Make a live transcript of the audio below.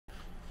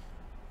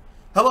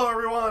Hello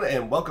everyone,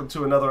 and welcome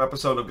to another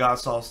episode of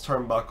GodSaw's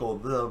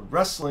Turnbuckle, the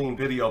wrestling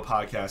video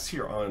podcast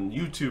here on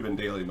YouTube and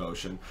Daily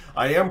Motion.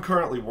 I am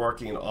currently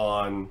working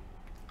on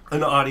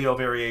an audio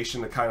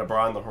variation to kind of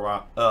broaden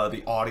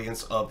the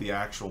audience of the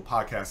actual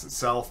podcast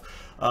itself.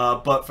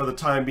 But for the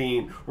time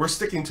being, we're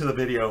sticking to the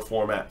video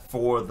format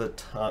for the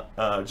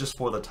just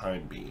for the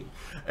time being.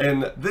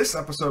 And this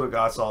episode of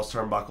GodSaw's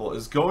Turnbuckle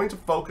is going to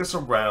focus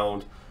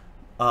around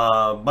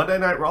Monday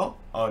Night Raw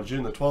on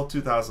June the 12th,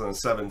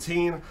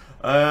 2017.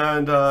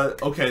 And,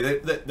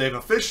 okay, they've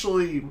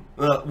officially,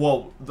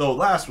 well, though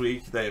last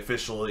week they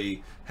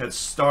officially had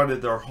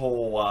started their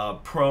whole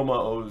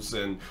promos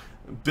and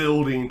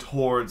building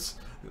towards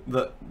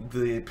the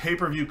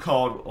pay-per-view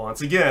called,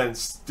 once again,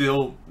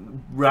 still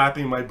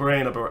wrapping my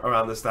brain up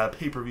around this, that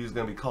pay-per-view is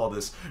going to be called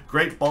this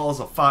Great Balls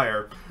of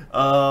Fire.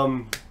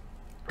 And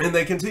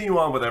they continue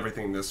on with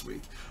everything this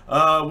week.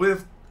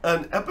 With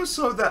an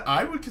episode that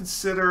I would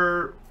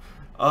consider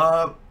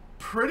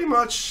pretty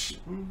much,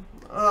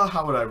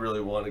 how would I really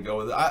want to go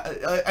with it?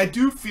 I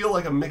do feel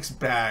like a mixed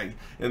bag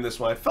in this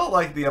one. I felt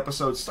like the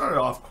episode started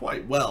off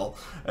quite well,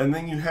 and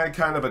then you had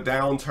kind of a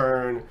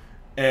downturn,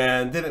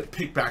 and then it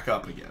picked back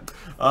up again.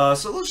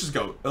 So let's just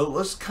go.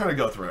 Let's kind of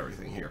go through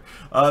everything here.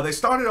 They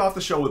started off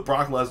the show with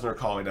Brock Lesnar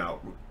calling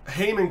out.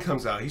 Heyman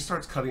comes out. He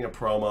starts cutting a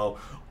promo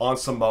on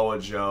Samoa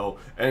Joe,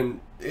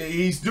 and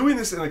he's doing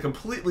this in a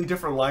completely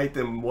different light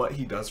than what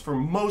he does for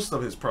most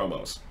of his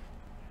promos.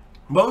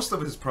 Most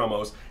of his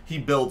promos, he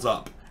builds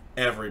up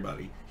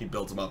everybody. He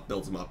builds them up,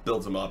 builds them up,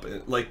 builds them up,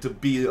 and, like, to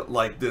be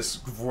like this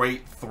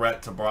great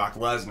threat to Brock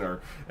Lesnar,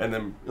 and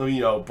then,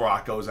 you know,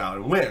 Brock goes out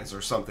and wins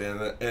or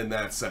something in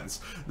that sense.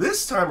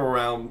 This time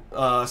around,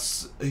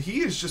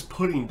 he is just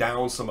putting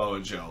down Samoa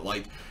Joe,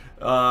 like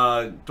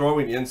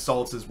throwing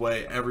insults his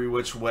way every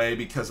which way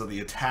because of the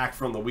attack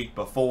from the week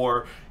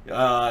before,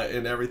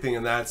 and everything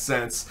in that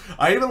sense.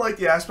 I even like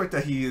the aspect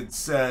that he had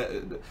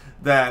said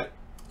that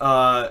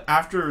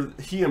after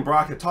he and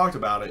Brock had talked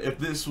about it, if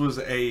this was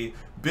a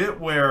bit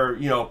where,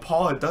 you know,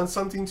 Paul had done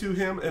something to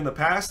him in the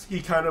past,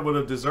 he kind of would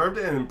have deserved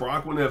it and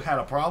Brock wouldn't have had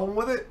a problem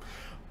with it.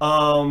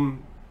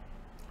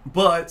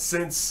 But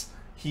since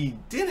he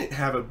didn't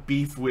have a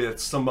beef with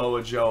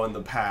Samoa Joe in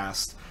the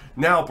past,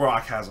 now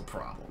Brock has a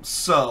problem.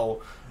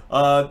 So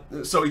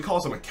he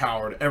calls him a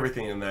coward,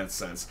 everything in that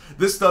sense.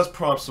 This does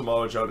prompt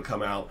Samoa Joe to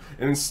come out,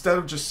 and instead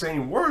of just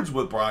saying words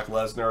with Brock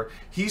Lesnar,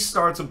 he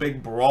starts a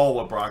big brawl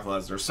with Brock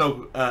Lesnar.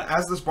 So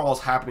as this brawl is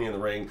happening in the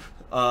ring,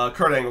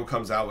 Kurt Angle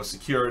comes out with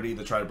security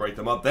to try to break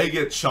them up. They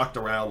get chucked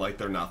around like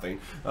they're nothing,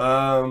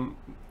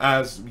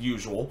 as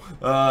usual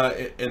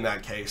in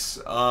that case,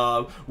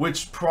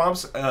 which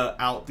prompts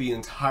out the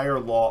entire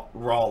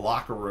Raw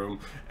locker room,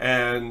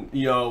 and,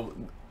 you know,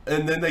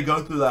 and then they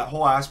go through that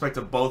whole aspect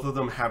of both of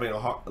them having a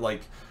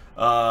hard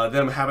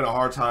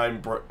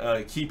time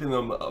keeping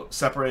them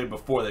separated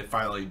before they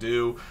finally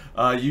do.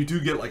 You do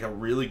get like a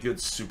really good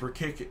super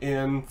kick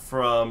in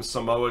from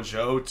Samoa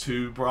Joe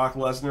to Brock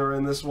Lesnar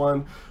in this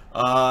one.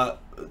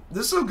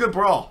 This is a good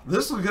brawl.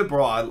 This is a good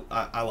brawl.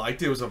 I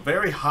liked it. It was a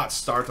very hot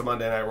start to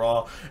Monday Night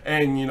Raw,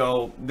 and, you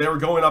know, they were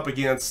going up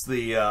against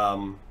the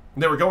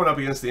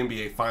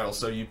NBA Finals,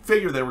 so you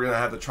figure they were going to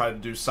have to try to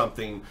do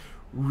something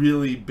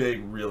really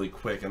big, really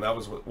quick, and that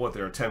was what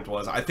their attempt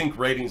was. I think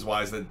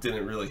ratings-wise, that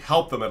didn't really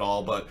help them at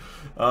all, but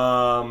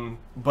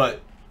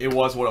it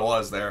was what it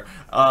was there.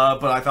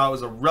 But I thought it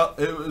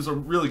was a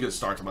really good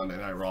start to Monday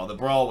Night Raw. The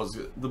brawl was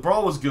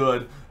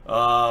good.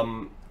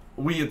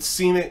 We had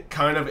seen it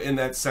kind of in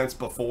that sense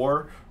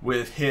before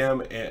with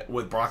him,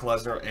 with Brock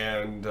Lesnar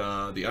and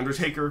The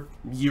Undertaker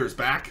years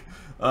back,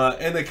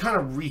 and they kind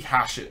of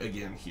rehash it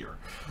again here.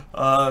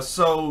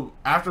 So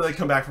after they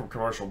come back from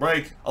commercial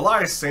break,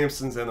 Elias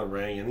Sampson's in the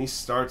ring, and he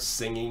starts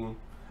singing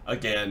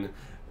again,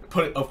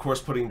 of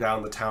course putting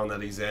down the town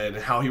that he's in,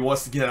 and how he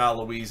wants to get out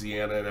of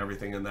Louisiana and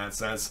everything in that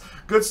sense.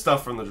 Good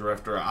stuff from the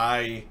Drifter.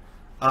 I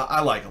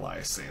like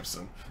Elias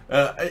Sampson.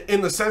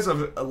 In the sense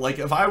of, like,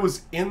 if I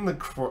was in the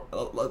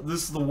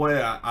this is the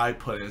way I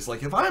put it, is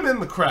like, if I'm in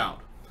the crowd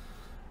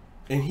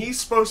and he's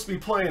supposed to be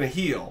playing a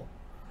heel,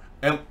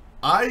 am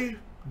I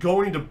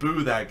going to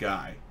boo that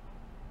guy?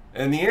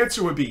 And the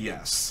answer would be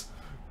yes.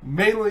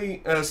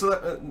 Mainly, so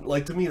that,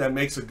 like, to me, that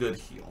makes a good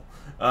heel.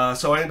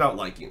 So I end up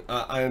liking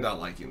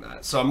that.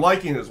 So I'm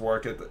liking his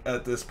work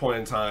at this point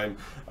in time.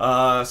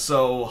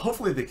 So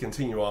hopefully they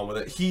continue on with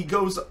it. He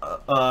goes.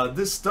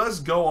 This does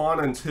go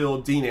on until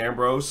Dean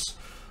Ambrose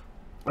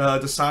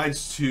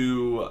decides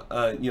to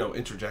you know,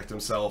 interject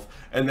himself,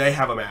 and they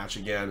have a match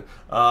again.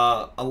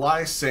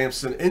 Elias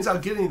Sampson ends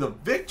up getting the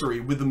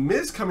victory with The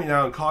Miz coming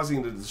out and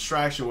causing the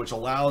distraction, which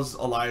allows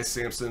Elias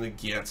Sampson to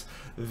get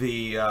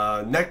the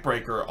neck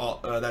breaker,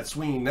 that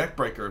swinging neck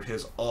breaker of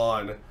his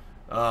on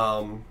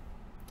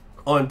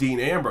Dean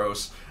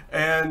Ambrose,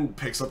 and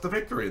picks up the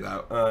victory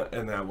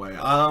in that way.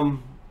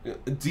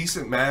 A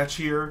decent match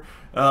here.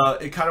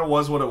 It kind of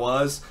was what it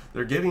was.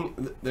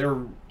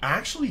 They're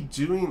actually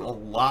doing a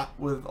lot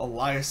with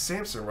Elias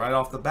Sampson right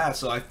off the bat,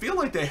 so I feel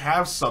like they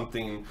have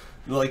something,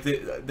 like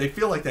they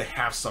feel like they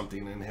have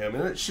something in him,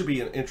 and it should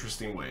be an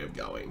interesting way of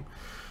going.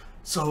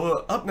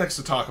 So up next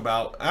to talk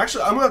about,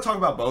 actually, I'm going to talk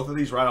about both of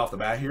these right off the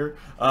bat here,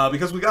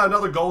 because we got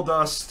another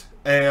Goldust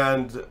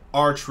and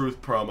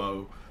R-Truth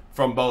promo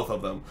from both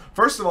of them.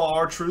 First of all,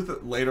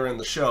 R-Truth later in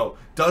the show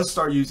does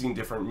start using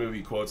different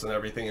movie quotes and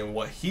everything and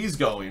what he's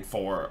going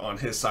for on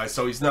his side.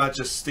 So he's not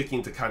just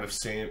sticking to kind of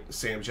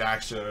Sam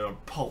Jackson or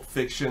Pulp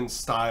Fiction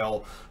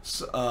style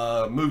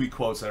movie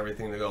quotes and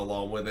everything to go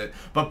along with it.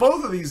 But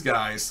both of these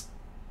guys,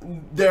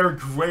 they're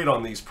great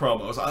on these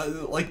promos.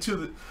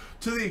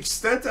 To the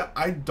extent that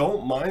I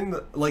don't mind,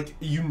 like,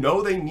 you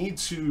know, they need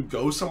to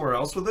go somewhere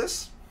else with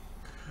this.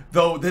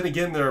 Though, then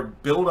again, their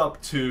build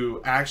up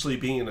to actually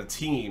being in a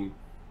team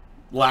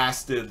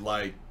lasted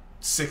like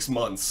 6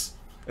 months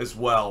as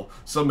well.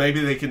 So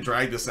maybe they can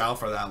drag this out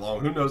for that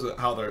long. Who knows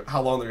how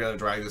long they're going to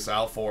drag this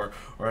out for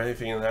or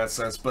anything in that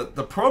sense. But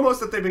the promos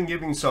that they've been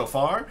giving so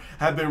far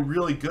have been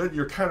really good.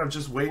 You're kind of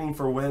just waiting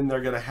for when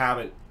they're going to have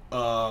it,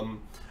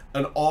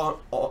 an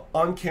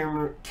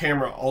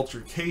on-camera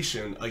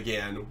altercation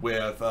again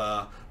with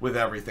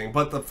everything.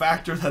 But the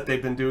factor that they've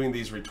been doing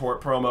these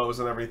retort promos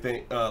and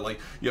everything,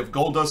 like you have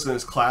Goldust in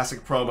his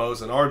classic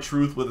promos and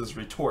R-Truth with his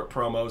retort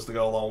promos to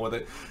go along with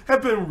it,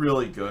 have been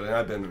really good, and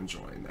I've been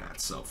enjoying that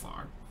so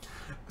far.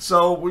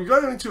 So we're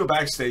going into a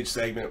backstage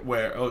segment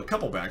where, a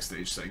couple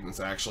backstage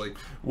segments actually,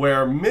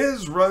 where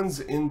Miz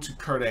runs into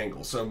Kurt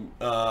Angle. So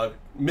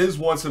Miz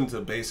wants him to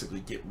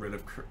basically get rid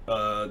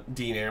of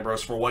Dean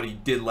Ambrose for what he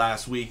did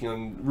last week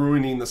and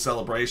ruining the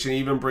celebration. He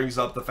even brings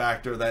up the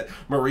factor that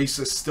Maurice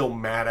is still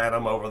mad at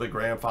him over the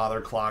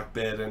grandfather clock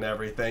bid and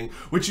everything,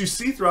 which you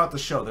see throughout the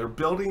show. They're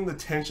building the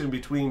tension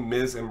between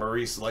Miz and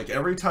Maurice. Like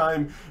every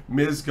time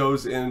Miz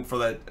goes in for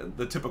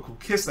the typical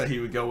kiss that he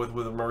would go with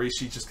Maurice,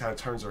 she just kind of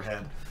turns her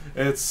head.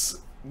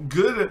 It's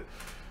good.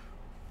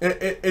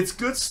 It's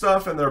good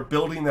stuff, and they're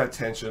building that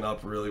tension up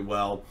really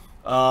well.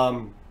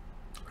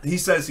 He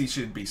says he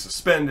should be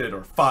suspended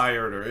or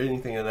fired or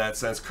anything in that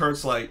sense.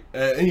 Kurt's like,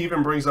 and he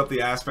even brings up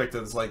the aspect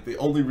of, it's like, the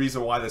only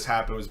reason why this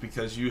happened was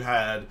because you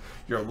had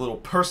your little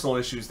personal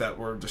issues that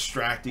were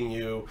distracting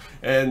you,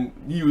 and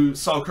you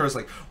saw Kurt's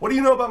like, what do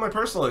you know about my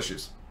personal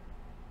issues?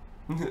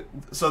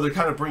 So they're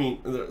kind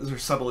of they're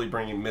subtly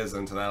bringing Miz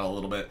into that a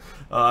little bit.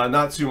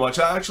 Not too much.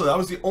 Actually, that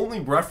was the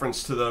only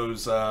reference to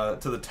those, to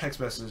the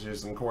text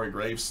messages and Corey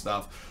Graves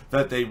stuff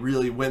that they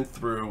really went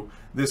through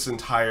this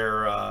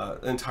entire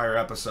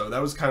episode.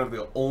 That was kind of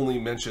the only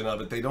mention of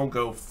it. They don't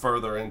go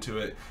further into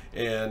it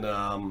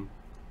in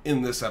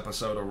this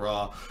episode of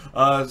Raw.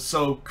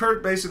 So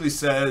Kurt basically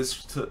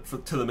says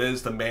to the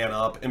Miz to man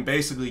up and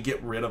basically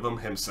get rid of him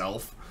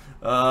himself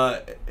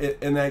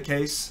in that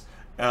case.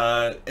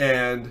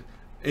 And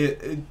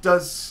it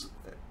does,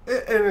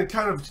 and it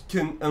kind of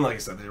can, and like I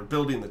said, they're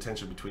building the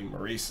tension between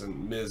Maurice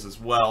and Miz as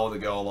well to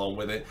go along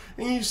with it.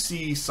 And you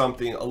see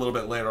something a little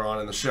bit later on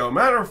in the show.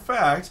 Matter of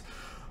fact,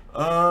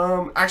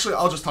 actually,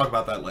 I'll just talk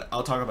about that.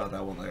 I'll talk about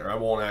that one later. I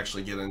won't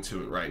actually get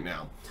into it right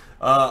now.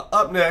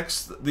 Up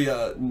next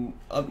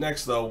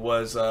though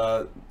was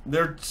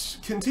they're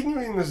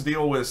continuing this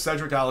deal with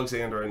Cedric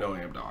Alexander and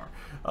Noam Dar.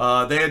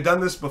 They had done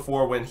this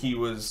before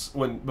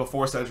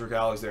before Cedric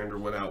Alexander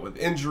went out with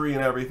injury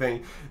and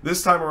everything.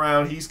 This time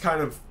around, he's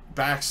kind of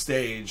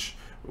backstage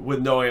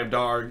with Noam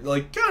Dar,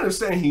 like kind of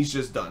saying he's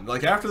just done.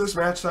 Like, after this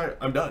match tonight,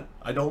 I'm done.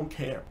 I don't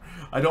care.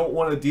 I don't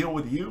want to deal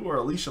with you or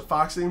Alicia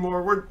Fox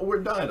anymore. We're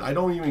done. I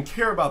don't even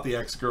care about the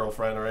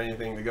ex-girlfriend or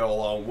anything to go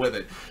along with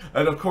it.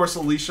 And of course,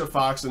 Alicia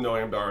Fox and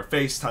Noam Dar are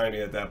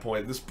FaceTiming at that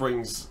point. This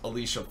brings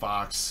Alicia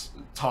Fox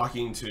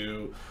talking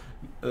to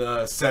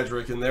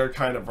Cedric, and they're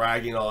kind of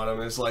ragging on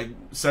him. It's like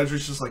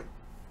Cedric's just like,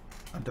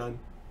 I'm done.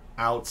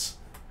 Out.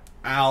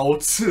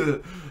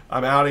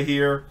 I'm out of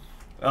here.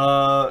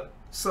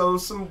 So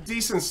some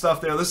decent stuff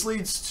there. This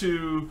leads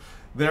to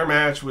their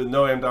match with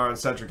Noam Dar and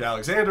Cedric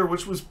Alexander,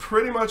 which was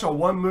pretty much a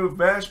one-move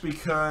match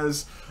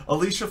because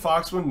Alicia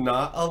Fox would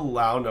not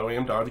allow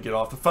Noam Dar to get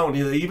off the phone.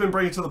 They even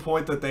bring it to the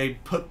point that they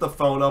put the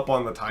phone up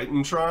on the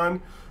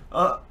Titantron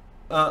up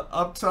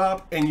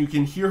top, and you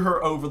can hear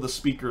her over the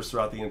speakers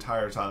throughout the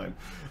entire time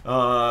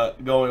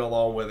going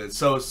along with it.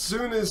 So as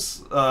soon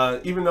as,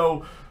 even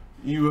though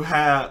you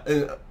have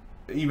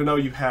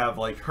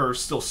like her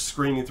still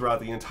screaming throughout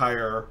the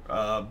entire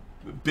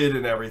bid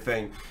and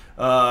everything,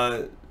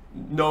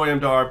 Noam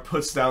Dar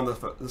puts down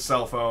the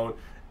cell phone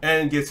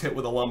and gets hit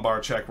with a lumbar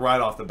check right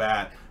off the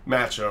bat.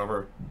 Match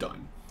over,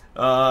 done.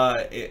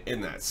 In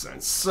that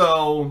sense.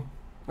 So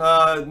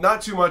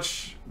not too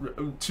much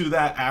to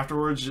that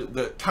afterwards.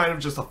 The kind of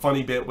just a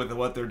funny bit with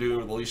what they're doing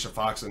with Alicia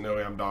Fox and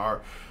Noam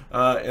Dar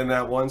in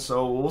that one.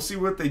 So we'll see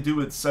what they do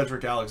with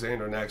Cedric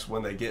Alexander next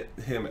when they get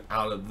him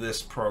out of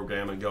this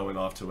program and going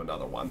off to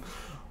another one.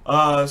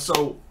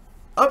 So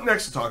up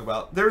next to talk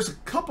about, there's a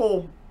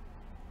couple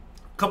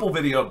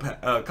video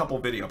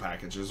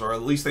packages, or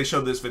at least they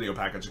showed this video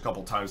package a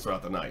couple times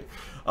throughout the night.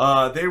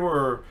 They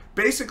were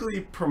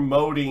basically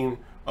promoting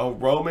a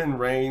Roman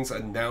Reigns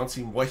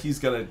announcing what he's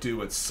gonna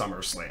do at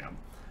SummerSlam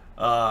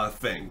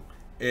thing,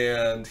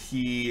 and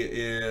he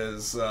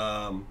is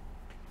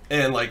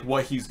and like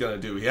what he's gonna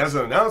do. He has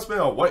an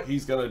announcement on what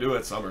he's gonna do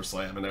at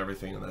SummerSlam and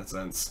everything in that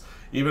sense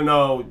even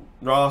though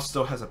Raw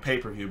still has a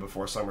pay-per-view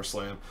before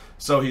SummerSlam.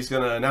 So he's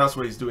going to announce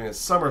what he's doing at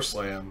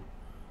SummerSlam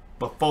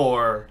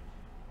before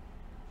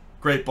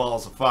Great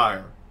Balls of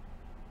Fire.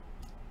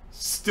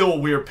 Still a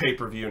weird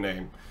pay-per-view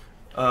name.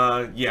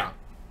 Yeah.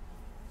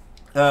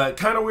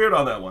 Kind of weird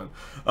on that one.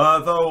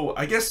 Though,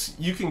 I guess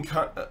you can...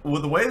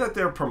 With the way that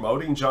they're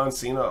promoting John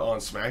Cena on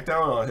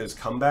SmackDown on his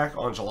comeback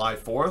on July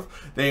 4th,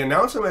 they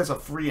announced him as a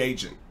free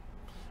agent.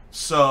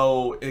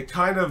 So it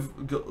kind of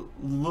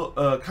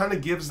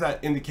gives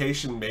that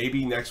indication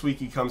maybe next week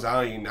he comes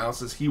out and he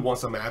announces he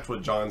wants a match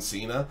with John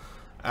Cena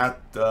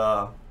at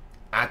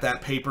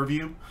that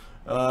pay-per-view.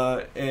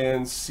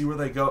 And see where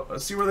they go.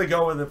 See where they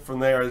go with it from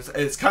there.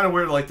 It's kind of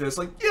weird like this.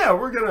 Like, yeah,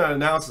 we're gonna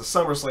announce the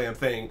SummerSlam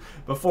thing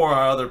before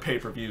our other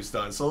pay-per-view's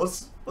done. So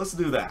let's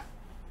do that.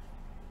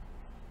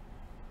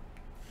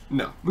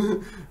 No,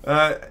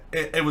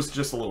 it was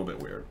just a little bit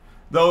weird.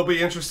 Though it'll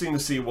be interesting to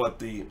see what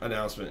the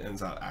announcement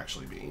ends up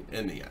actually being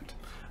in the end.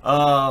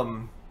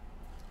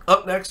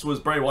 Up next was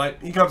Bray Wyatt.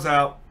 He comes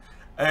out,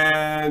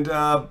 and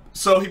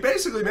so he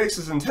basically makes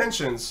his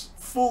intentions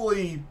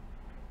fully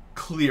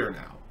clear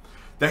now.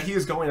 That he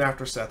is going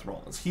after Seth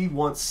Rollins. He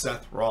wants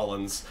Seth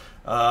Rollins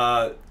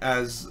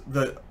as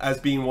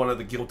being one of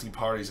the guilty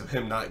parties of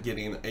him not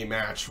getting a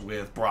match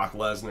with Brock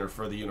Lesnar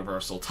for the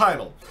Universal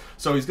title.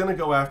 So he's going to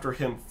go after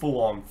him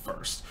full on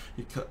first.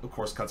 He of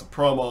course cuts a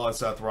promo on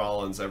Seth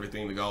Rollins,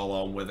 everything to go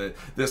along with it.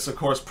 This of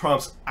course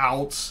prompts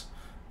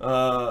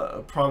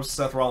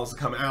Seth Rollins to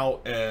come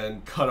out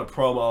and cut a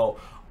promo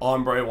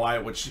on Bray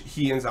Wyatt, which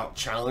he ends up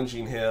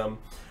challenging him.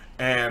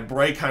 And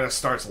Bray kind of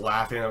starts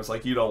laughing. I was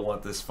like, you don't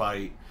want this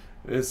fight.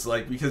 It's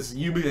like, because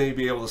you may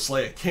be able to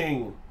slay a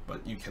king,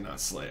 but you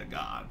cannot slay a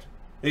god.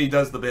 And he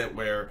does the bit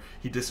where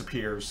he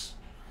disappears.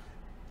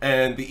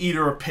 And the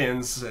Eater of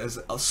Pins, as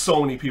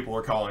so many people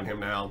are calling him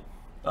now,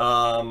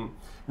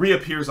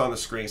 reappears on the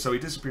screen. So he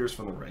disappears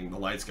from the ring, the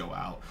lights go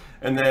out.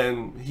 And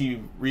then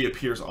he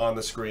reappears on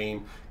the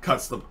screen,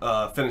 finishes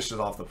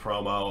off the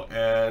promo,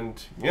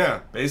 and yeah,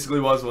 basically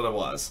was what it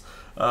was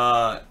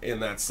in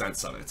that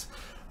sense of it.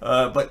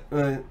 But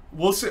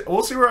we'll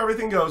see where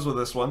everything goes with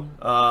this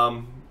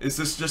one. Is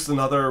this just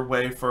another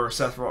way for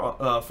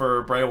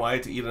for Bray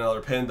Wyatt to eat another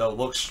pin to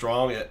look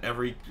strong at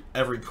every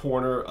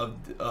corner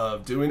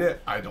of doing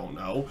it? I don't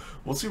know.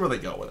 We'll see where they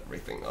go with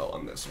everything though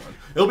on this one.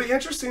 It'll be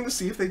interesting to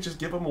see if they just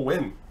give him a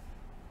win.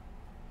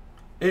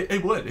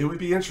 It would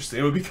be interesting.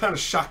 It would be kind of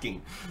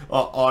shocking,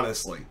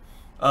 honestly.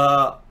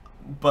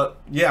 But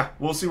yeah,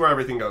 we'll see where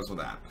everything goes with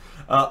that.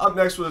 Up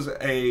next was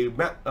a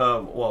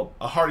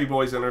Hardy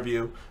Boys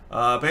interview,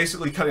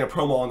 basically cutting a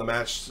promo on the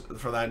match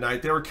for that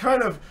night. They were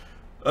kind of,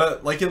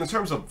 like in the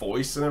terms of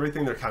voice and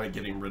everything, they're kind of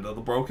getting rid of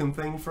the broken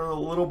thing for a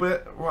little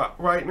bit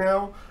right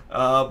now.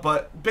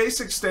 But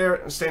basic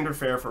standard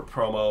fare for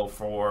promo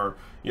for,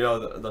 you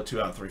know, the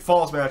 2 out of 3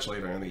 Falls match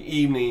later in the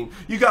evening.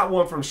 You got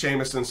one from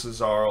Sheamus and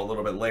Cesaro a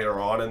little bit later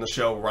on in the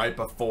show, right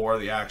before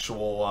the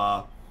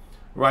actual,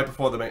 right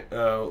before the main,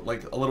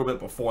 like a little bit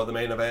before the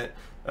main event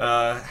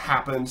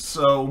happened.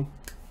 So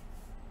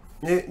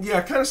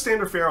yeah, kind of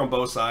standard fare on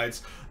both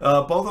sides.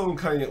 Both of them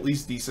cutting at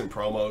least decent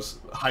promos,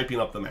 hyping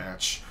up the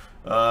match,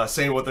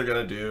 saying what they're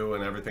gonna do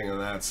and everything in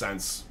that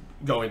sense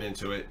going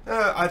into it.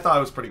 I thought it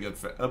was pretty good,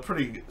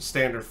 pretty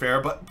standard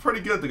fare, but pretty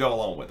good to go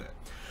along with it.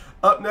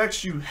 Up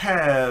next, you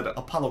had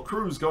Apollo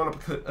Crews going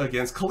up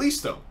against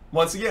Kalisto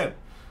once again,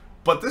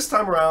 but this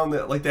time around,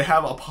 like they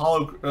have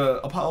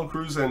Apollo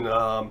Crews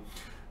and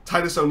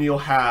Titus O'Neil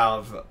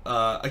have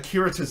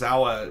Akira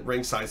Tozawa at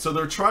ringside. So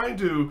they're trying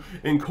to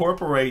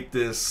incorporate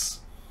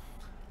this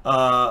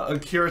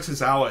Akira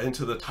Tozawa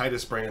into the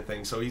Titus brand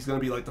thing. So he's going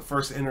to be like the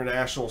first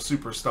international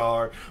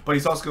superstar, but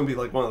he's also going to be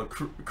like one of the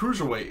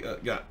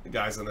cruiserweight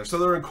guys in there. So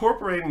they're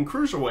incorporating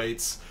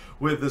cruiserweights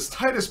with this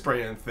Titus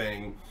brand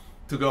thing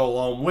to go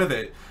along with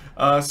it.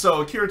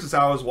 So Akira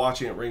Tozawa is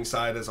watching at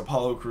ringside as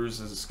Apollo Crews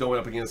is going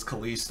up against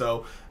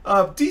Kalisto.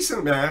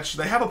 Decent match.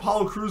 They have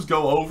Apollo Crews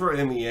go over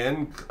in the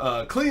end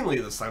cleanly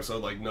this time, so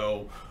like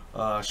no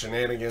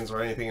shenanigans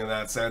or anything in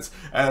that sense.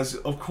 As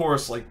of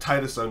course, like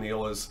Titus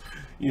O'Neil is,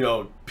 you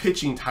know,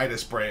 pitching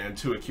Titus brand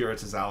to Akira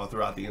Tozawa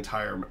throughout the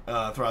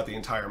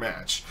entire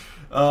match.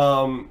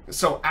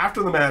 So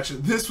after the match,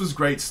 this was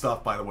great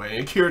stuff, by the way.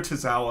 Akira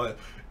Tozawa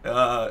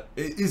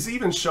is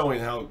even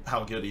showing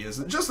how good he is,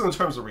 just in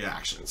terms of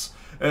reactions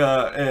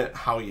and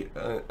how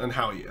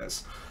he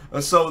is.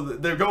 So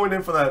they're going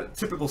in for that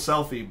typical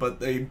selfie, but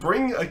they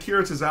bring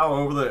Akira Tozawa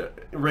over the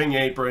ring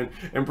apron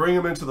and bring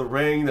him into the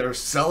ring. They're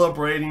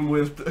celebrating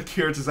with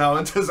Akira Tozawa,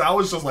 and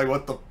Tozawa's just like,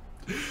 what the...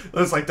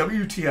 It's like,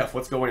 WTF,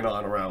 what's going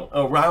on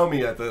around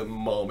me at the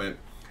moment?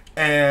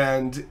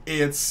 And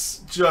it's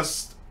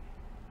just...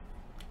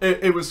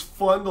 It was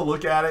fun to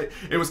look at it.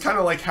 It was kind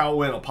of like how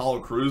when Apollo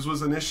Crews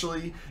was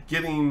initially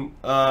getting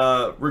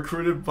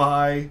recruited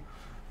by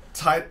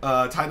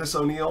Titus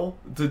O'Neil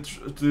to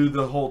do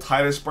the whole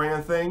Titus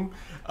brand thing.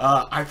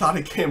 I thought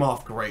it came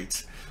off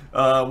great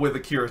with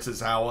Akira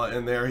Tozawa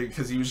in there,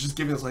 because he was just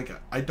giving us like,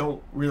 I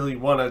don't really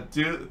want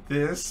to do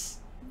this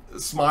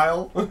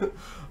smile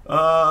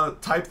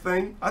type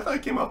thing. I thought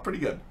it came off pretty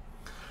good.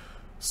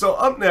 So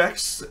up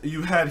next,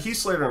 you had Heath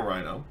Slater and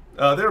Rhino.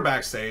 They were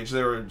backstage.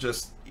 They were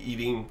just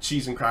eating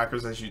cheese and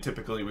crackers as you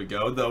typically would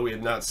go, though we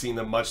had not seen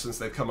them much since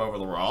they've come over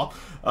the Raw.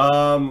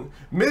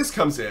 Miz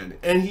comes in,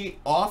 and he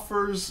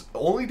offers,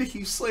 only to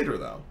Heath Slater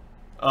though,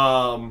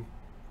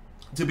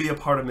 to be a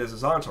part of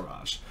Miz's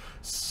entourage.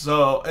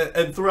 So,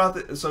 and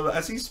throughout so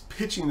as he's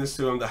pitching this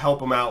to him to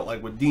help him out,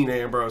 like with Dean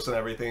Ambrose and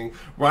everything,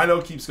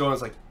 Rhino keeps going.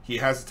 It's like, he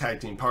has a tag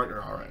team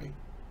partner already.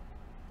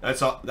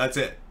 That's all. That's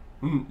it.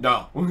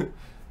 No.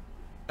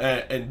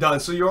 And done.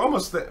 So you're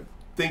almost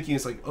thinking,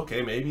 it's like,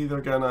 okay, maybe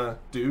they're gonna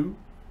do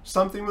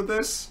something with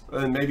this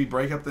and maybe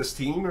break up this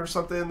team or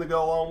something to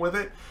go along with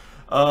it.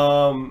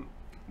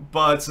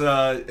 But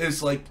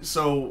it's like,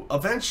 so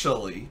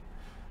eventually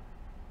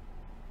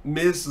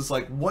Miz is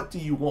like, what do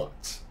you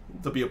want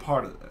to be a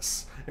part of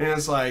this? And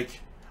it's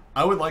like,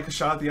 I would like a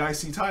shot at the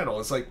IC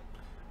title. It's like,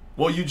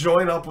 well, you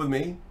join up with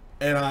me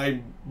and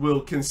I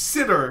will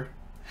consider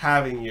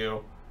having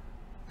you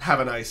have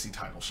an IC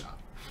title shot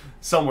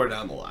somewhere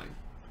down the line.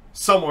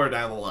 Somewhere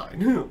down the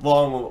line,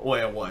 long way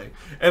away.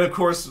 And of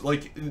course,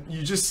 like,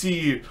 you just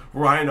see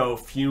Rhino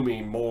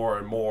fuming more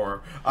and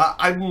more.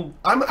 I'm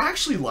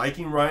actually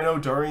liking Rhino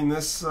during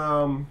this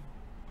entire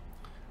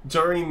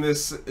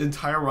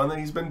run that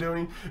he's been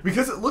doing,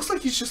 because it looks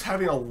like he's just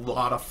having a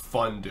lot of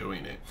fun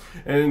doing it.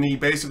 And he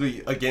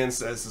basically again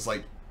says, is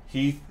like,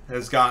 Heath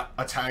has got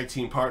a tag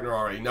team partner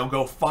already. Now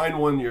go find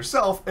one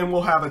yourself, and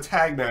we'll have a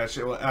tag match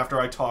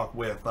after I talk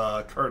with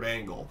Kurt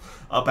Angle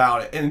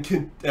about it.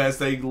 And as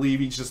they leave,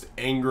 he's just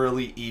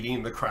angrily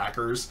eating the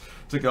crackers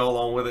to go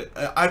along with it.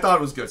 I thought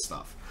it was good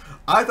stuff.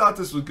 I thought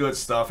this was good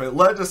stuff. It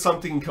led to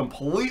something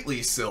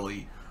completely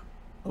silly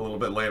a little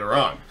bit later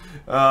on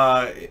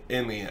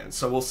in the end.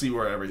 So we'll see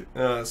where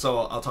so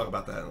I'll talk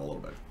about that in a little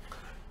bit.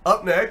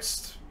 Up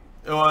next,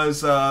 it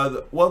was,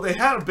 well, they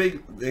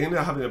ended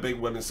up having a big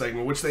women's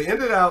segment, which they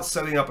ended out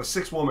setting up a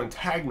 6-woman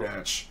tag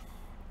match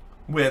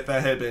with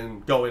that had been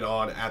going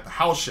on at the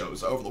house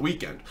shows over the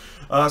weekend.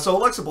 So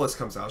Alexa Bliss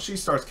comes out. She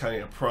starts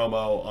cutting a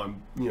promo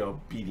on, you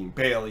know, beating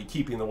Bayley,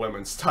 keeping the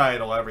women's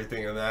title,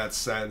 everything in that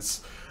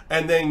sense,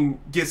 and then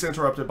gets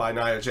interrupted by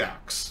Nia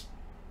Jax.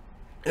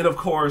 And of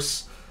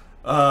course,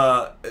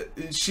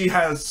 she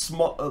has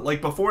small, like,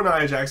 before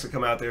Nia Jax had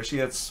come out there, she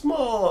had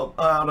small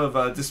amount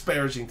of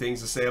disparaging things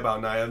to say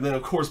about Nia, and then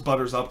of course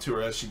butters up to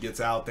her as she gets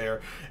out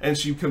there, and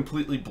she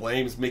completely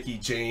blames Mickie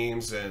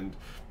James and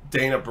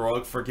Dana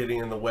Brooke for getting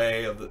in the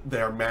way of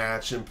their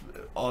match and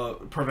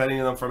preventing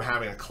them from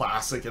having a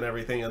classic and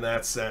everything in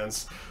that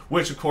sense,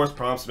 which of course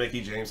prompts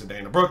Mickie James and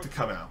Dana Brooke to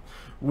come out,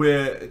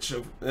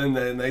 and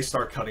then they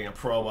start cutting a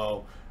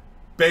promo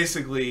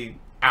basically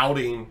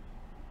outing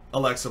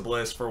Alexa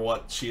Bliss for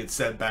what she had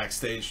said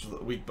backstage the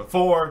week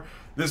before.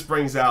 This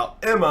brings out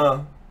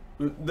Emma,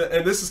 and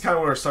this is kind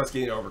of where it starts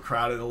getting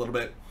overcrowded a little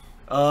bit.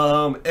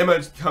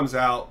 Emma comes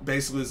out,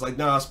 basically is like,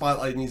 nah,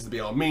 spotlight needs to be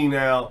on me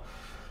now.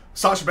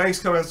 Sasha Banks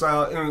comes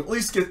out, and at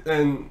least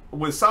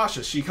with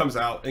Sasha, she comes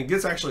out and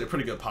gets actually a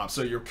pretty good pop.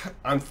 So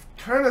I'm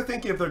kind of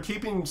thinking if they're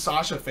keeping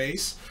Sasha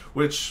face,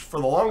 which for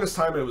the longest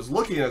time it was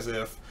looking as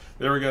if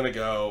they were going to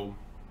go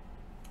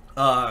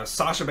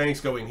Sasha Banks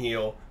going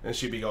heel, and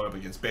she'd be going up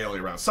against Bayley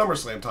around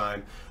SummerSlam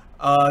time.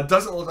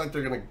 Doesn't look like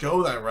they're going to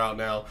go that route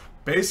now,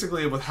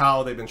 basically with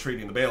how they've been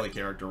treating the Bayley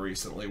character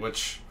recently,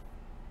 which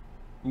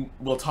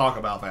we'll talk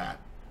about that.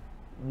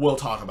 We'll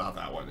talk about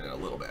that one in a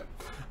little bit.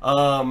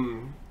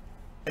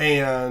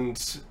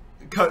 And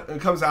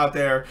comes out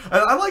there,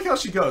 and I like how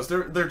she goes.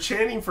 They're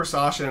chanting for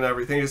Sasha and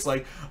everything. It's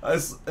like,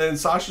 and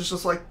Sasha's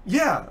just like,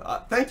 yeah,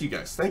 thank you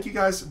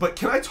guys, but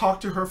can I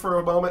talk to her for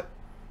a moment?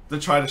 To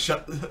try to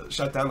shut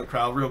down the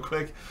crowd real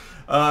quick.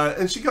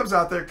 And she comes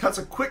out there, cuts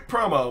a quick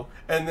promo,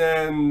 and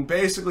then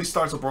basically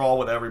starts a brawl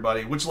with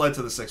everybody, which led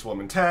to the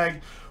 6-woman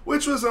tag,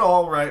 which was an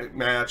all-right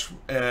match.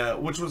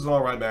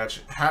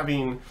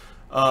 Having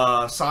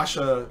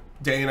Sasha,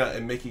 Dana,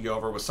 and Mickie go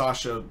over, with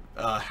Sasha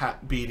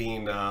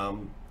beating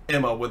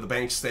Emma with the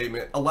bank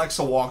statement.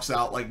 Alexa walks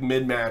out like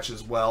mid-match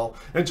as well,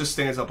 and just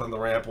stands up on the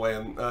rampway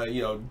and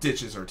you know,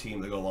 ditches her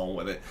team to go along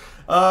with it.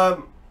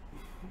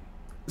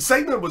 The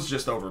segment was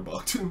just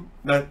overbooked.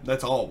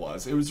 That's all it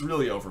was. It was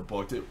really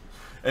overbooked.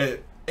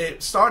 It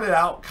started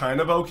out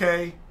kind of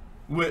okay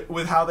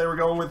with how they were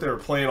going with it. They were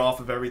playing off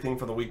of everything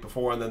from the week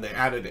before, and then they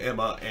added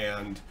Emma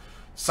and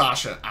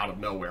Sasha out of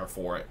nowhere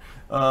for it.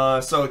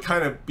 So it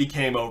kind of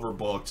became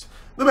overbooked.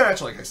 The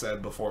match, like I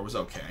said before, was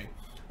okay.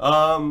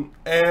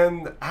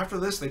 And after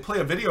this, they play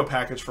a video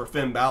package for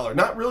Finn Balor,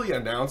 not really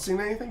announcing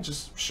anything,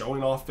 just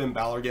showing off Finn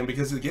Balor again,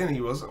 because again,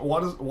 he wasn't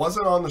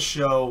on the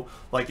show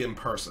like in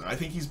person. I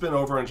think he's been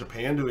over in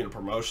Japan doing a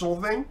promotional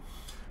thing,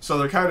 so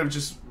they're kind of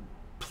just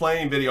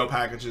playing video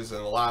packages and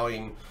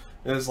allowing,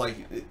 as like,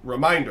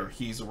 reminder,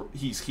 he's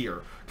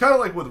here, kind of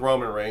like with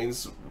Roman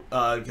Reigns,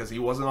 because he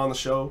wasn't on the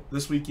show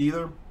this week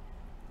either.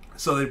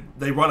 So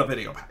they run a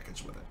video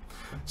package with it.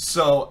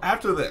 So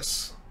after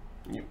this,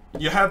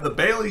 you have the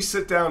Bayley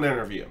sit-down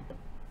interview.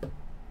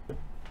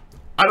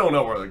 I don't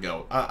know where to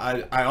go.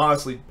 I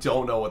honestly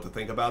don't know what to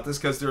think about this,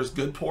 because there's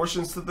good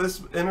portions to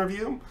this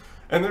interview,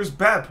 and there's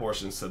bad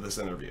portions to this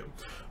interview.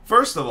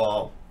 First of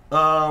all,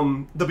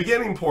 the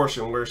beginning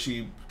portion where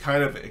she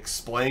kind of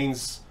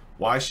explains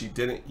why she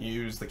didn't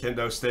use the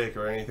kendo stick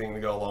or anything to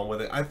go along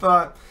with it, I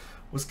thought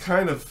was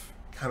kind of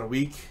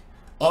weak.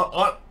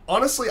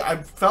 Honestly,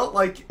 I felt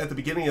like at the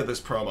beginning of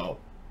this promo,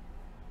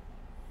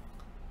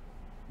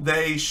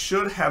 they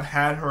should have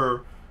had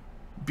her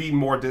be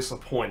more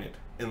disappointed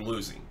in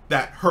losing.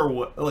 That her,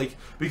 like,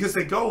 because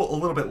they go a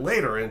little bit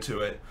later into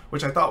it,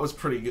 which I thought was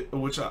pretty good,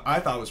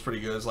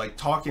 is like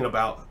talking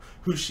about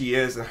who she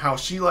is and how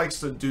she likes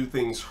to do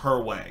things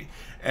her way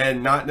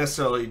and not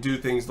necessarily do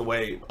things the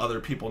way other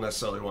people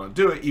necessarily want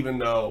to do it, even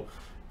though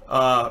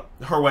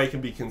her way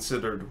can be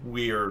considered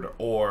weird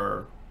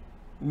or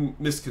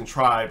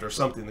miscontrived or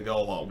something to go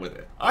along with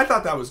it. I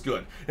thought that was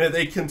good. And if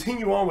they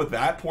continue on with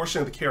that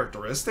portion of the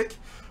characteristic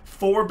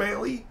for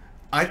Bayley,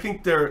 I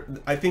think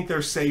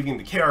they're saving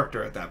the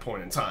character at that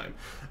point in time.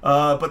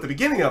 But the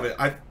beginning of it,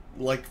 I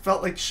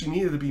felt like she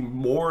needed to be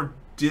more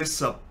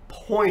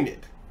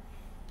disappointed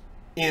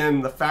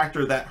in the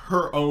factor that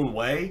her own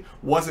way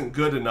wasn't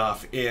good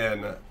enough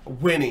in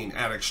winning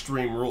at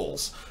Extreme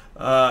Rules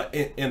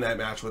in that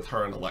match with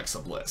her and Alexa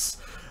Bliss.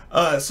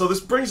 So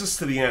this brings us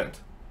to the end.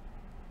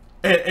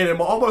 And it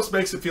almost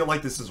makes it feel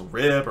like this is a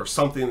rib or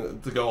something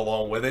to go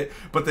along with it.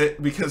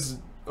 But because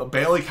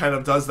Bayley kind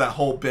of does that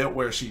whole bit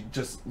where she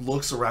just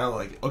looks around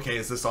like, okay,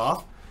 is this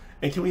off?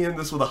 And can we end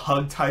this with a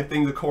hug type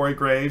thing to Corey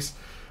Graves?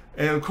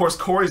 And of course,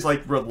 Corey's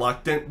like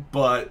reluctant,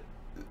 but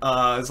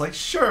it's like,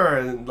 sure.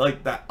 And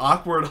like that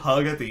awkward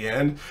hug at the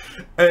end.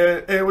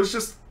 And it was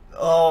just,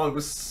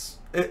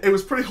 it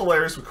was pretty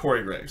hilarious with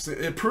Corey Graves.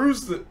 It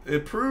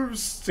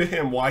proves to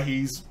him why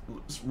he's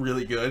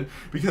really good,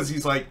 because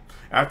he's like,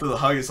 after the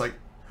hug, he's like,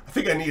 I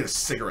think I need a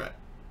cigarette.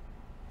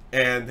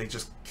 And they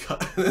just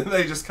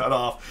cut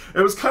off.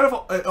 It was kind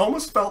of, it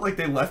almost felt like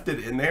they left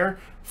it in there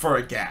for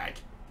a gag,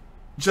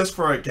 just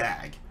for a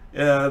gag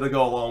to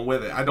go along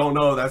with it. I don't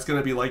know if that's going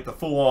to be like the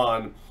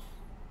full-on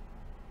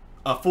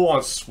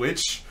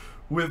switch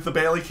with the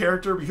Bayley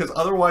character, because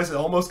otherwise it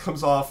almost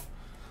comes off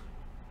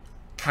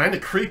kind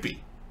of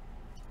creepy.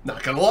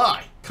 Not gonna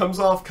lie, comes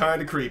off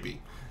kind of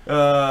creepy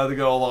to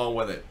go along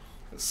with it.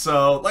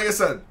 So, like I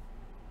said,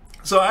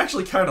 so I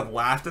actually kind of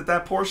laughed at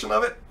that portion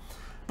of it.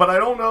 But I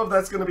don't know if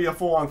that's going to be a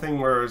full-on thing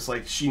where it's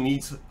like she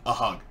needs a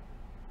hug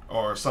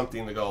or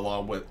something to go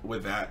along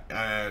with that,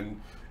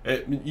 and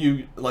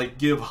you like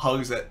give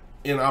hugs at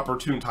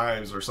inopportune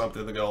times or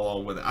something to go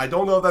along with it. I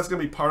don't know if that's going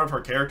to be part of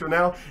her character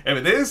now. If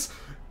it is,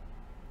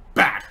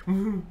 bad.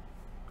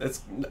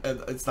 It's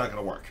not going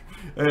to work.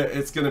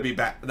 It's going to be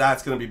bad.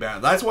 That's going to be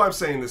bad. That's why I'm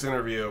saying this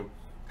interview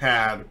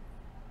had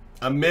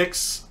a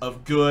mix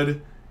of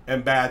good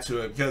and bad to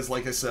it, because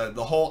like I said,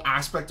 the whole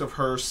aspect of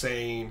her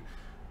saying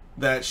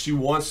that she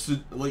wants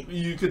to, like,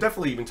 you could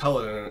definitely even tell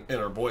it in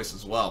her voice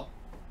as well,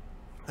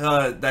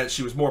 that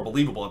she was more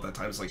believable at that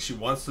time. It's like she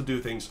wants to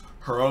do things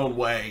her own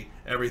way,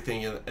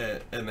 everything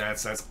in that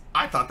sense.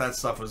 I thought that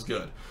stuff was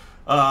good.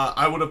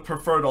 I would have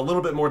preferred a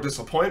little bit more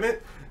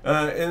disappointment,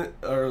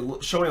 or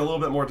showing a little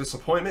bit more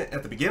disappointment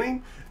at the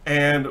beginning,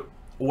 and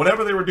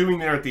whatever they were doing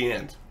there at the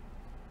end,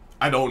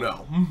 I don't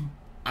know.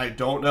 I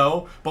don't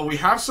know, but we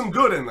have some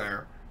good in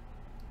there,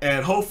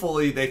 and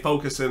hopefully they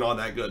focus in on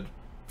that good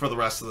for the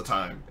rest of the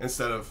time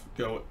instead of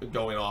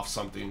going off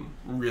something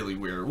really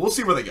weird. We'll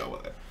see where they go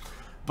with it.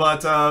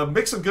 But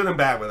mix of good and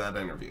bad with that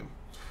interview.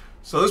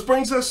 So this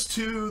brings us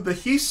to the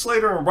Heath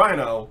Slater and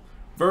Rhino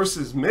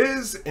versus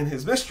Miz and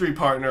his mystery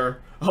partner.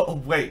 Oh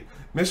wait,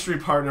 mystery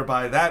partner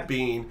by that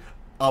being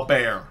a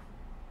bear.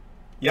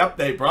 Yep,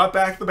 they brought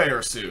back the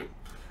bear suit.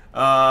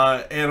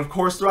 And of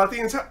course throughout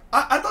the entire,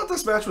 I thought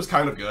this match was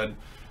kind of good,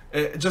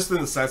 just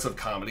in the sense of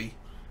comedy.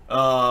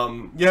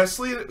 Yeah,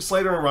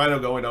 Slater and Rhino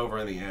going over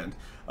in the end.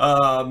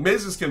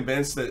 Miz is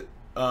convinced that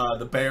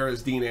the bear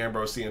is Dean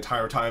Ambrose the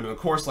entire time, and of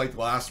course, like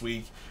last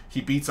week, he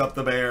beats up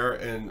the bear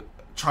and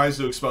tries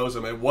to expose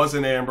him. It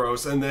wasn't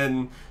Ambrose, and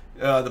then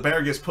the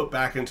bear gets put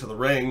back into the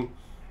ring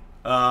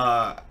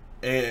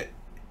in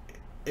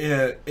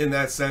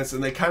that sense,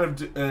 and they kind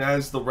of, and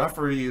as the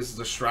referee is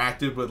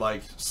distracted with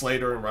like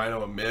Slater and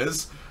Rhino and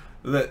Miz,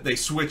 that they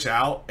switch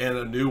out and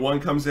a new one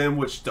comes in,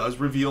 which does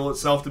reveal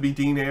itself to be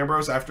Dean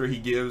Ambrose after he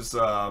gives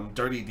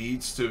dirty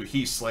deeds to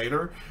Heath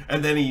Slater,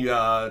 and then he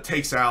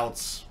takes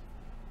out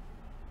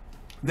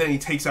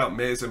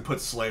Miz and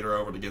puts Slater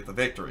over to get the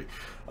victory.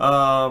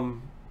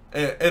 And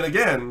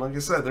again, like I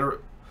said,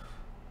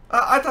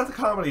 I thought the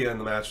comedy in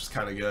the match was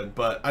kind of good,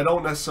 but I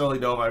don't necessarily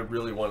know if I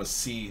really want to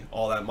see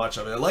all that much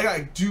of it. Like,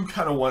 I do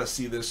kind of want to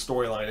see this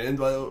storyline end,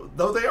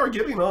 though they are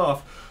giving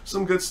off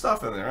some good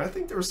stuff in there. I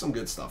think there was some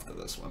good stuff to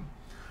this one.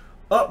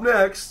 Up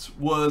next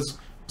was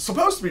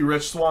supposed to be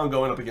Rich Swann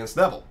going up against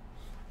Neville.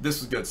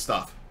 This was good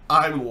stuff.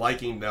 I'm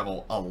liking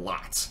Neville a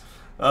lot.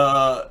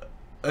 And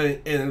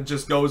it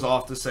just goes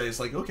off to say,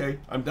 it's like, okay,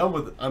 I'm done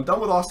with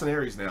Austin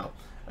Aries now,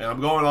 and I'm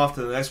going off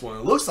to the next one.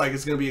 It looks like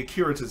it's going to be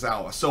Akira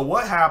Tozawa. So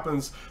what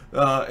happens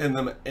in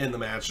the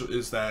match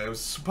is that it was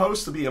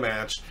supposed to be a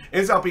match. It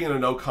ends up being a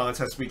no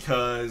contest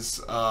because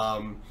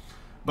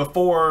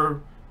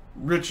before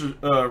Rich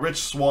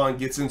Swann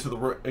gets into the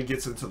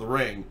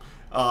ring,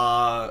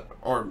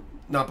 or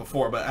not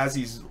before, but as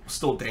he's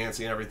still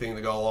dancing and everything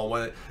to go along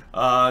with it,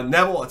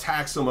 Neville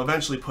attacks him,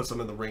 eventually puts him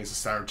in the rings of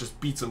Saturn, just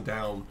beats him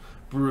down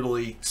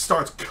brutally,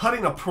 starts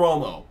cutting a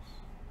promo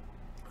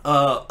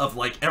of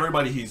like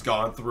everybody he's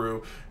gone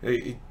through,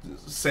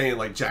 saying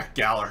like Jack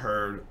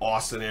Gallagher,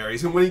 Austin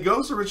Aries, and when he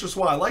goes to Richard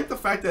Swann, I like the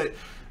fact that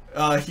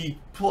he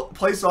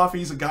plays off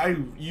he's a guy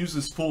who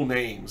uses full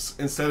names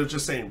instead of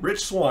just saying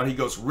Rich Swann. He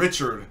goes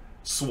Richard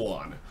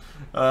Swann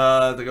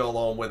to go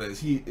along with it.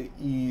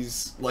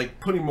 He's like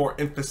putting more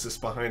emphasis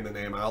behind the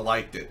name. I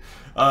liked it.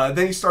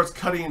 Then he starts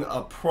cutting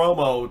a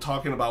promo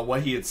talking about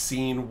what he had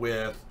seen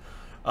with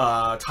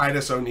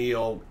Titus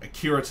O'Neil,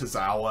 Akira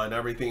Tozawa, and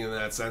everything in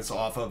that sense,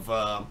 off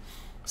of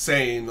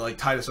saying like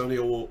Titus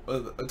O'Neil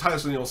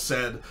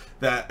said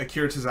that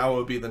Akira Tozawa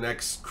would be the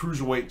next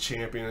cruiserweight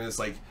champion, and it's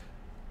like,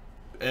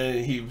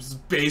 and he was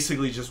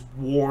basically just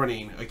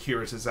warning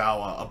Akira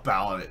Tozawa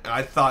about it. And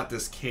I thought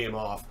this came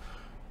off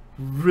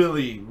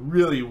really,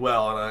 really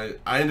well, and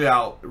I ended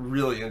out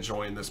really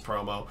enjoying this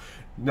promo.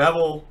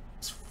 Neville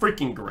is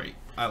freaking great.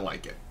 I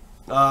like it.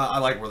 I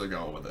like where they're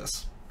going with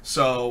this.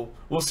 So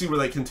we'll see where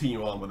they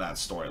continue on with that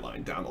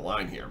storyline down the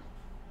line here.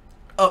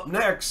 Up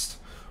next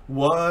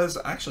was,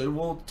 actually,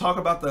 we'll talk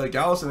about the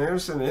Gallows and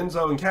Anderson,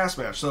 Enzo and Cass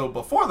match. So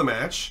before the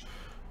match,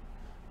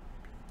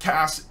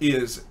 Cass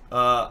is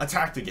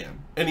attacked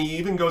again, and he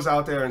even goes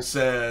out there and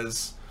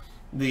says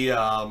he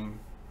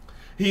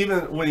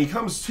even, when he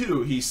comes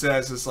to, he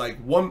says it's like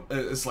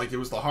it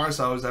was the hardest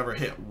I was ever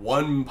hit.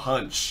 One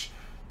punch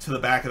to the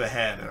back of the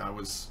head and I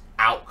was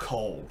out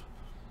cold.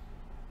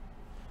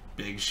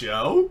 Big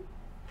Show?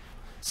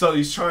 So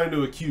he's trying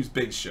to accuse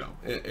Big Show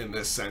in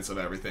this sense of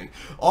everything.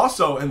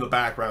 Also in the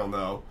background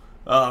though,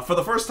 for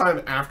the first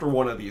time after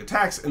one of the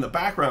attacks, in the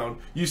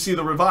background you see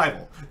the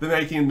Revival. They're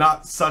making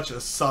not such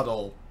a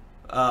subtle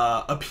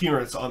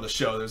appearance on the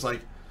show. There's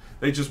like,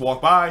 they just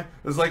walk by,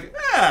 it's like,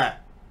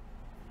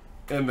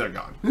 and they're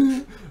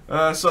gone.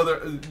 So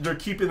they're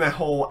keeping that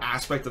whole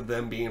aspect of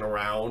them being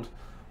around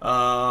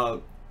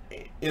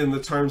in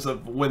the terms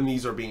of when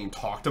these are being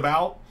talked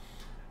about,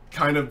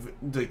 kind of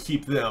to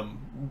keep them,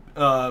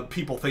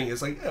 people thinking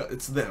it's like, yeah,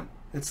 it's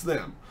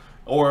them,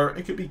 or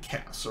it could be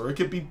Cass, or it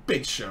could be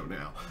Big Show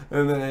now,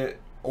 and then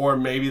or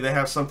maybe they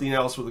have something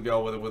else to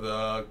go with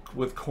it,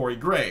 with Corey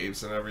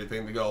Graves and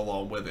everything to go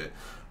along with it.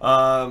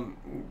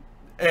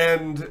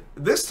 And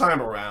this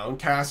time around,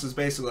 Cass is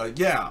basically like,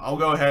 yeah, I'll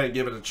go ahead and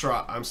give it a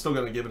try. I'm still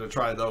going to give it a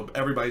try, though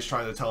everybody's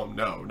trying to tell him,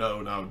 no,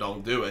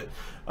 don't do it.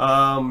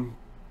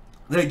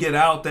 They get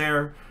out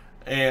there,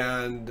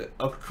 and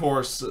of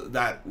course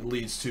that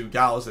leads to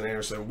Gallows and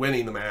Anderson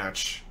winning the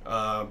match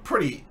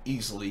pretty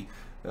easily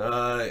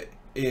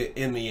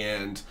in the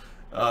end.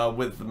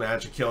 With the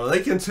Magic Killer,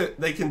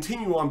 they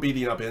continue on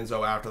beating up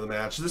Enzo after the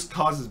match. This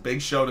causes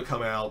Big Show to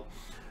come out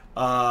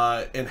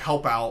and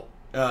help out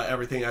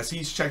everything. As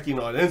he's checking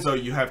on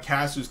Enzo, you have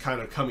Cass who's kind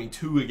of coming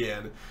to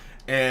again,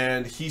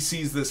 and he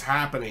sees this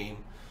happening,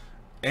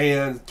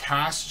 and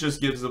Cass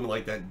just gives him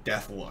like that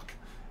death look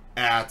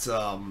at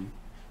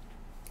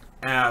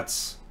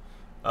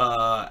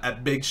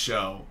Big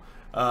Show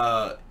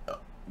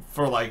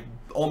for like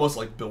almost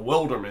like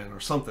bewilderment or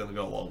something to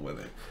go along with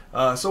it.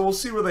 So we'll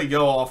see where they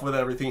go off with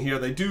everything here.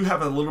 They do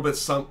have a little bit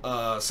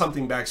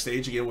something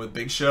backstage again with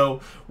Big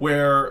Show,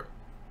 where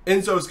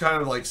Enzo's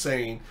kind of like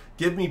saying,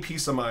 give me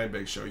peace of mind,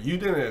 Big Show. You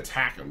didn't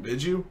attack him,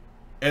 did you?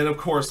 And of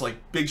course, like,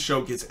 Big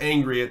Show gets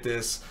angry at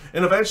this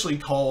and eventually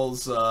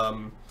calls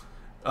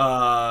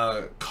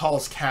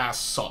Cass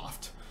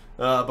soft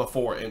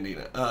before ending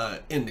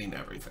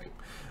everything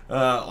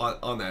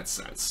on that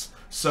sense.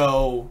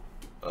 So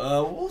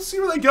we'll see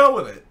where they go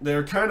with it.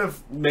 They're kind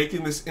of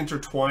making this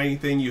intertwining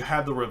thing. You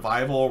have the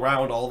Revival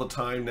around all the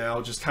time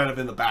now, just kind of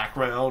in the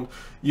background.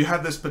 You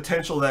have this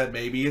potential that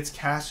maybe it's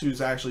Cass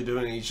who's actually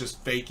doing it. He's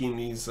just faking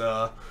these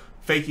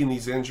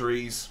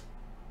injuries.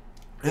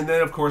 And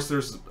then, of course,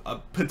 there's a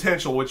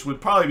potential, which would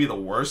probably be the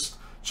worst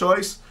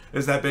choice,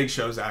 is that Big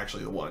Show's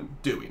actually the one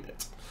doing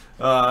it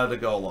to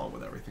go along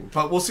with everything.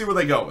 But we'll see where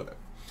they go with it.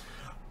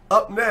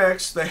 Up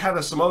next, they had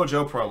a Samoa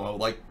Joe promo.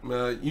 Like,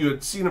 you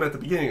had seen him at the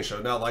beginning of the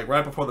show. Now, like,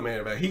 right before the main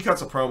event, he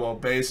cuts a promo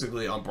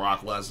basically on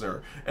Brock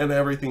Lesnar and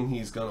everything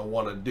he's going to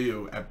want to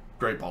do at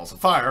Great Balls of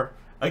Fire.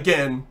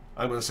 Again,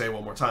 I'm going to say it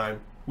one more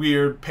time,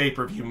 weird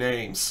pay-per-view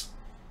names.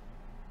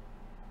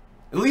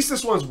 At least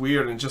this one's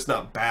weird and just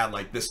not bad,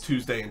 like This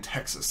Tuesday in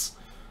Texas.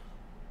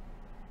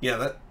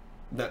 Yeah,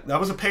 that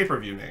was a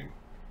pay-per-view name.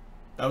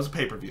 That was a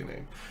pay-per-view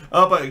name.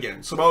 But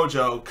again, Samoa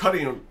Joe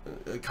cutting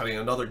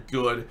another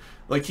good.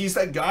 Like, he's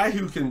that guy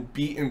who can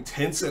be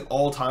intense at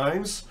all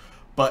times,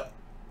 but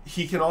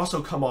he can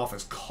also come off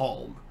as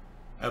calm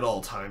at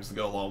all times to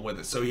go along with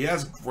it. So he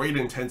has great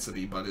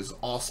intensity, but is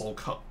also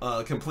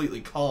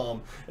completely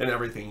calm in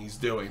everything he's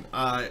doing.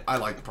 I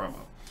like the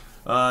promo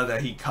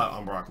that he cut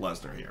on Brock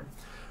Lesnar here.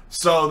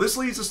 So this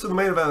leads us to the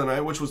main event of the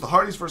night, which was the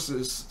Hardys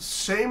versus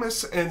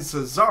Sheamus and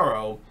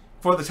Cesaro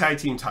for the tag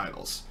team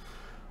titles.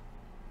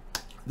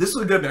 This is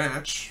a good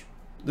match.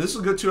 this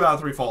is a good 2 out of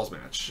 3 falls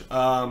match.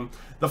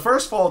 The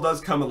first fall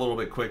does come a little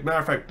bit quick. Matter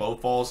of fact,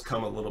 both falls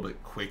come a little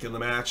bit quick in the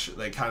match.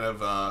 They kind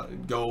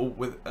of go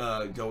with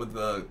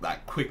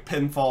that quick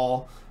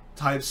pinfall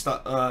type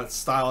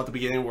style at the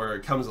beginning, where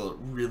it comes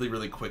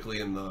really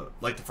quickly, and the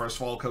first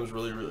fall comes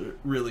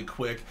really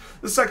quick.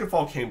 The second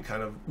fall came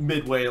kind of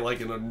midway, like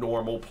in a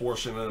normal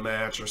portion of the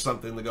match or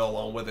something to go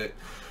along with it.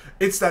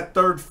 It's that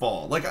third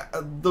fall.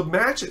 The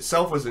match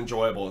itself was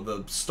enjoyable.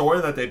 The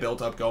story that they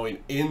built up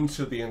going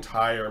into the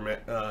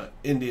entire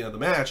ending of the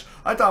match,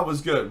 I thought was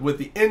good. With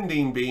the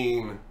ending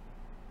being,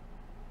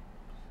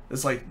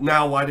 it's like,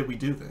 now why did we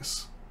do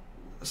this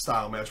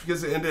style match?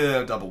 Because it ended in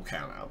a double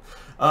count out.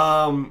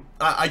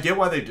 I get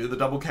why they do the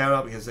double count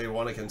out, because they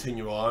want to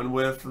continue on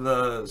with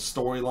the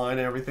storyline and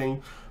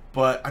everything.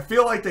 But I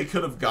feel like they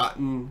could have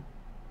gotten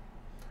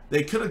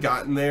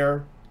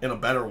there in a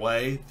better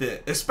way,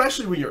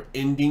 especially when you're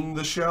ending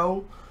the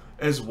show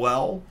as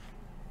well.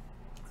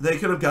 They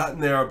could have gotten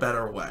there a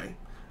better way,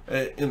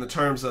 in the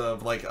terms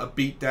of like a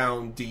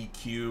beatdown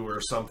DQ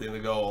or something to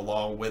go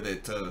along with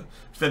it to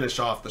finish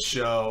off the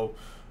show.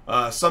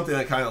 Something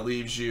that kind of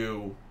leaves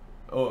you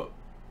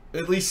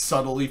at least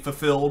subtly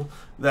fulfilled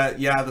that,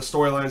 yeah, the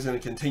storyline is going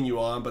to continue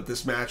on, but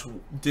this match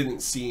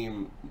didn't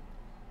seem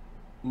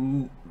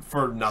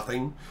for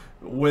nothing.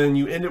 When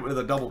you end it with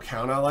a double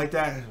count out like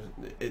that,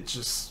 it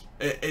just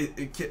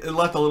it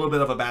left a little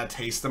bit of a bad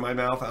taste in my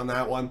mouth on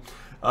that one.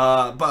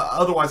 But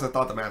otherwise, I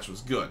thought the match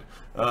was good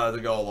to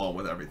go along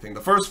with everything.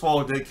 The first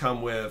fall did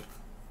come with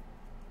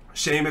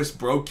Sheamus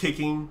bro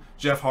kicking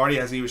Jeff Hardy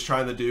as he was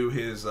trying to do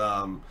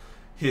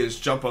his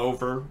jump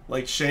over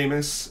like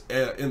Sheamus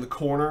in the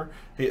corner,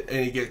 and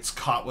he gets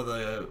caught with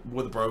a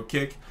bro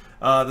kick.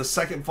 The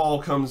second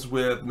fall comes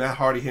with Matt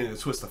Hardy hitting a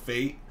twist of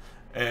fate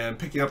and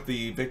picking up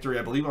the victory,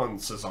 I believe, on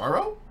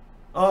Cesaro.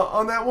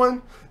 On that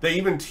one, they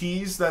even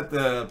teased that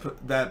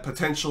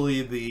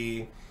potentially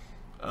the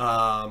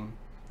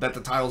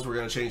titles were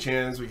going to change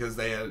hands, because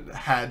they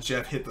had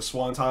Jeff hit the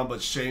Swanton,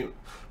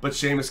 but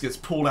Sheamus gets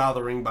pulled out of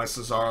the ring by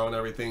Cesaro and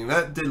everything. And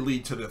that did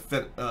lead to the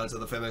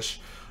finish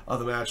of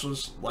the match.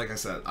 Was, like I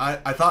said,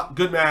 I thought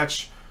good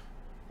match,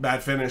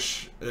 bad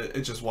finish.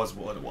 It just was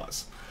what it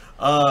was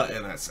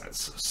in that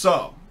sense.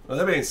 So with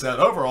that being said,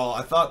 overall,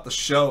 I thought the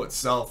show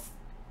itself,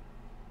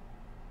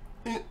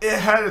 it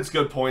had its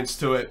good points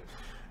to it,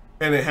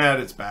 and it had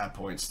its bad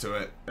points to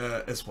it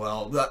as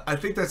well. I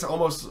think that's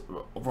almost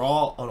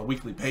Raw on a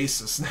weekly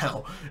basis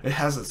now. It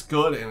has its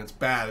good and its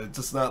bad. It's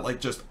just not like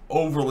just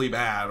overly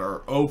bad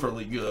or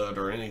overly good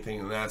or anything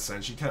in that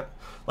sense. You can't,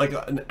 like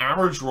an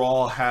average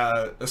Raw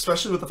has,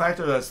 especially with the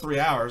factor that it's 3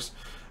 hours,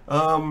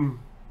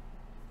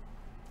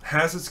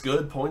 has its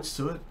good points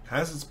to it,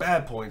 has its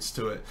bad points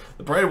to it.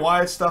 The Bray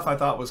Wyatt stuff I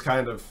thought was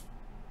kind of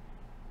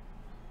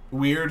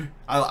weird.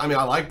 I mean,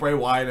 I like Bray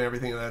Wyatt and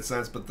everything in that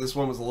sense, but this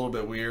one was a little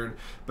bit weird.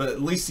 But at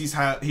least he's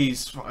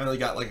finally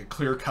got like a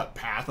clear-cut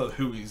path of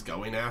who he's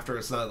going after.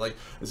 It's not like,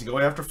 is he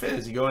going after Finn?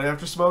 Is he going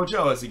after Samoa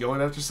Joe? Is he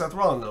going after Seth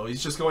Rollins? No,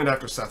 he's just going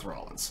after Seth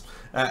Rollins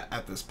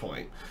at this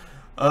point.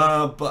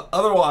 But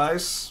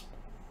otherwise,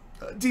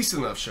 a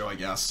decent enough show, I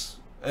guess.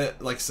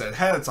 Like I said,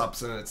 had its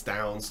ups and its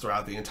downs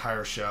throughout the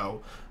entire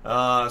show.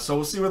 So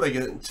we'll see where they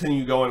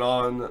continue going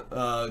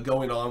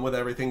on with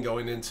everything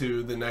going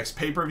into the next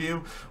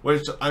pay-per-view,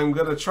 which I'm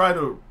going to try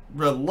to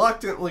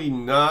reluctantly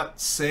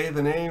not say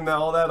the name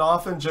all that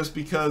often, just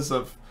because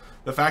of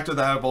the factor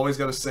that I've always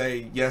got to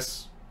say,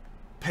 yes,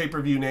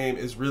 pay-per-view name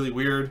is really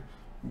weird,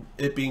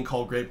 it being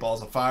called Great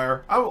Balls of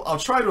Fire. I'll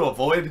try to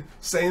avoid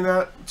saying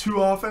that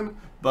too often,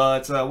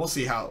 but we'll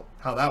see how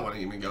that one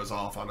even goes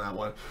off on that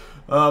one.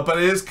 But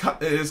it is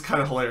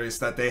kind of hilarious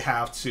that they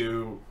have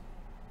to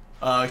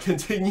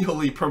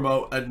continually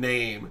promote a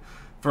name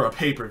for a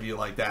pay-per-view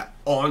like that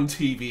on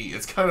TV.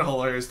 It's kind of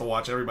hilarious to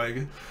watch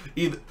everybody.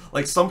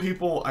 Like some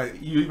people,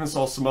 you even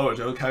saw Samoa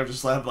Joe kind of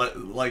just have like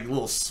a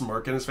little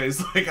smirk in his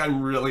face, like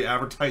I'm really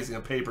advertising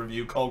a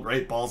pay-per-view called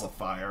Great Balls of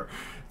Fire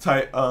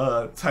type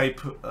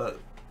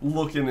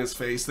look in his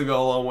face to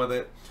go along with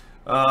it.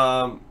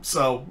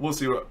 So we'll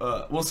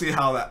see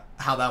how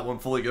that one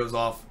fully goes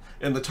off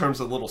in the terms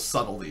of little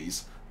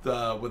subtleties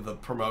with the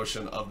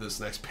promotion of this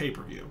next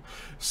pay-per-view.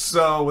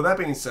 So with that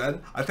being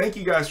said, I thank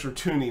you guys for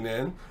tuning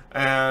in,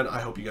 and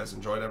I hope you guys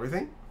enjoyed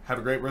everything. Have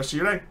a great rest of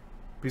your day.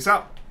 Peace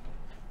out.